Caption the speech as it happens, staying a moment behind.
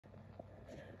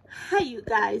Hi you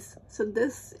guys, so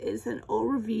this is an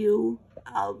overview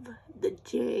of the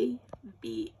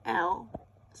JBL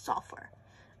software.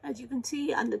 As you can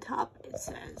see on the top it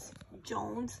says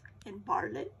Jones and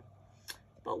Bartlett,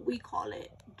 but we call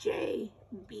it JBL.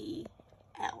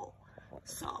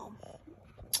 So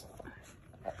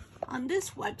on this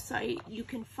website you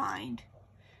can find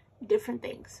different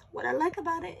things. What I like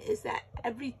about it is that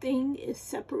everything is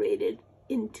separated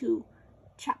into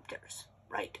chapters,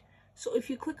 right? So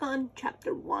if you click on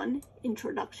chapter 1,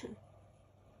 introduction,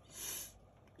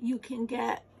 you can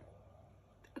get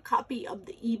a copy of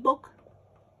the ebook.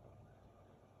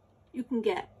 You can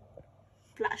get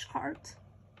flashcards.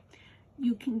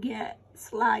 You can get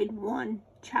slide 1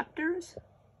 chapters,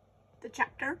 the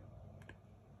chapter.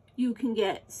 You can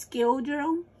get skill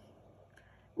drill,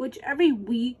 which every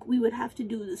week we would have to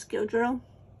do the skill drill.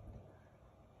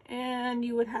 And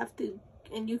you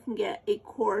can get a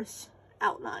course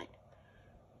outline.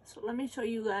 So let me show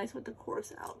you guys what the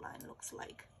course outline looks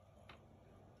like.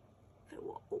 If it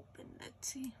will open, let's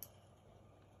see.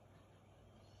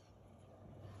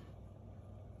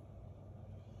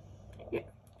 Yeah,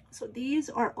 so these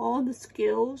are all the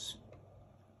skills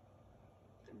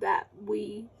that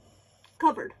we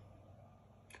covered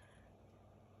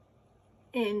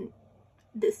in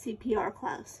the CPR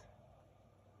class.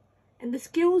 And the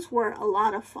skills were a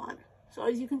lot of fun. So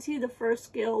as you can see, the first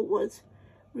skill was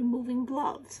removing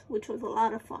gloves, which was a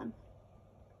lot of fun.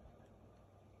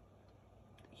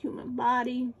 Human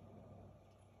body,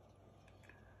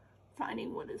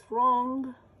 finding what is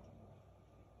wrong,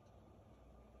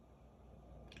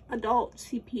 adult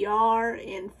CPR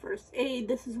and first aid.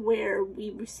 This is where we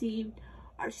received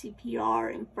our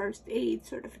CPR and first aid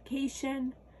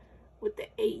certification with the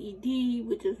AED,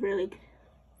 which is really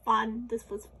fun. This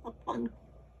was a fun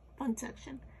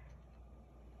section.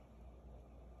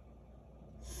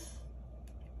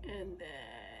 And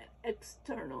then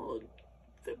external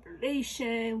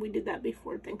fibrillation, we did that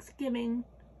before Thanksgiving.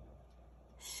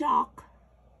 Shock,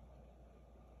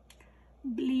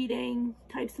 bleeding,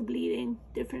 types of bleeding,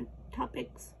 different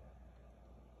topics.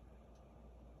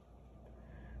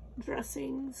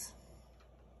 Dressings,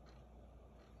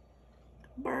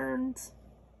 burns,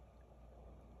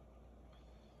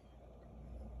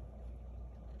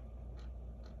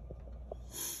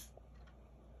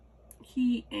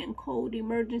 heat and cold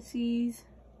emergencies.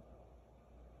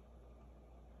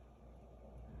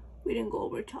 We didn't go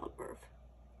over childbirth.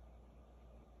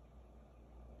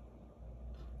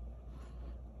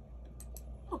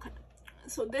 Okay,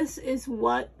 so this is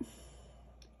what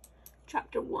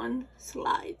chapter 1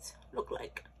 slides look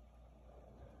like.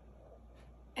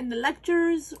 And the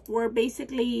lectures were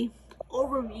basically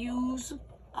overviews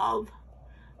of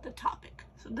the topic.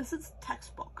 So this is the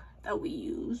textbook that we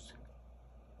used.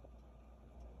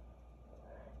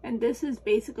 And this is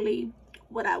basically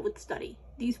what I would study.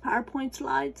 These PowerPoint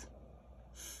slides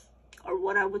are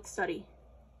what I would study,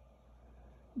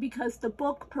 because the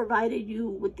book provided you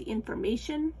with the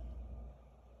information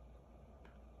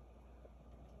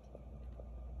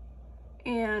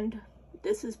and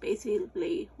this is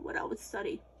basically what I would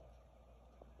study.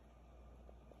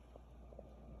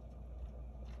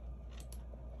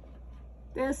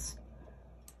 This,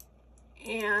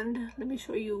 and let me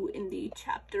show you in the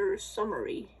chapter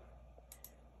summary.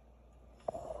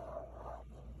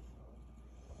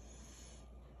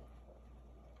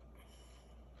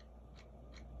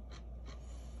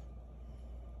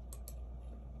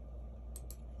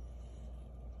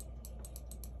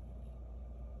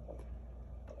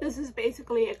 This is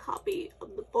basically a copy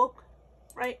of the book,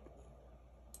 right?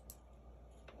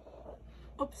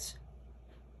 Oops.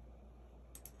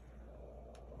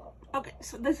 Okay,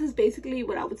 so this is basically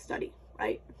what I would study,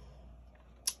 right?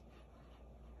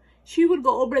 She would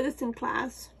go over this in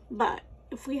class, but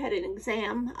if we had an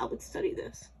exam, I would study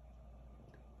this.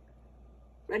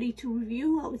 Ready to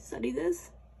review, I would study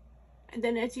this. And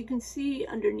then as you can see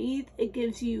underneath, it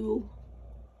gives you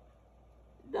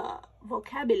the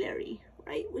vocabulary,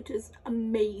 right? Which is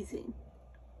amazing.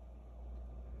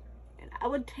 And I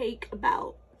would take a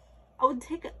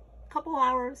couple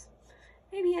hours,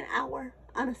 maybe an hour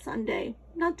on a Sunday,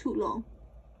 not too long,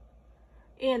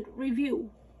 and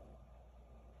review.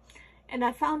 And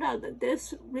I found out that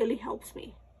this really helps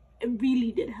me. It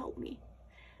really did help me,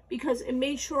 because it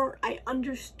made sure I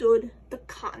understood the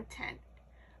content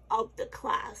of the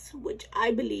class, which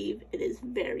I believe it is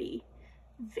very,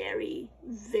 very,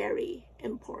 very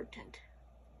important.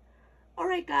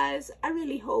 Alright guys, I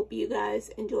really hope you guys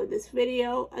enjoyed this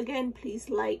video. Again, please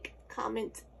like,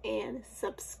 comment, and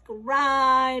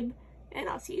subscribe. And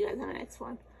I'll see you guys on the next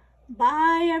one.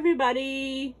 Bye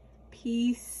everybody.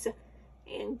 Peace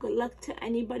and good luck to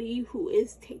anybody who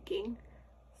is taking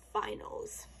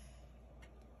finals.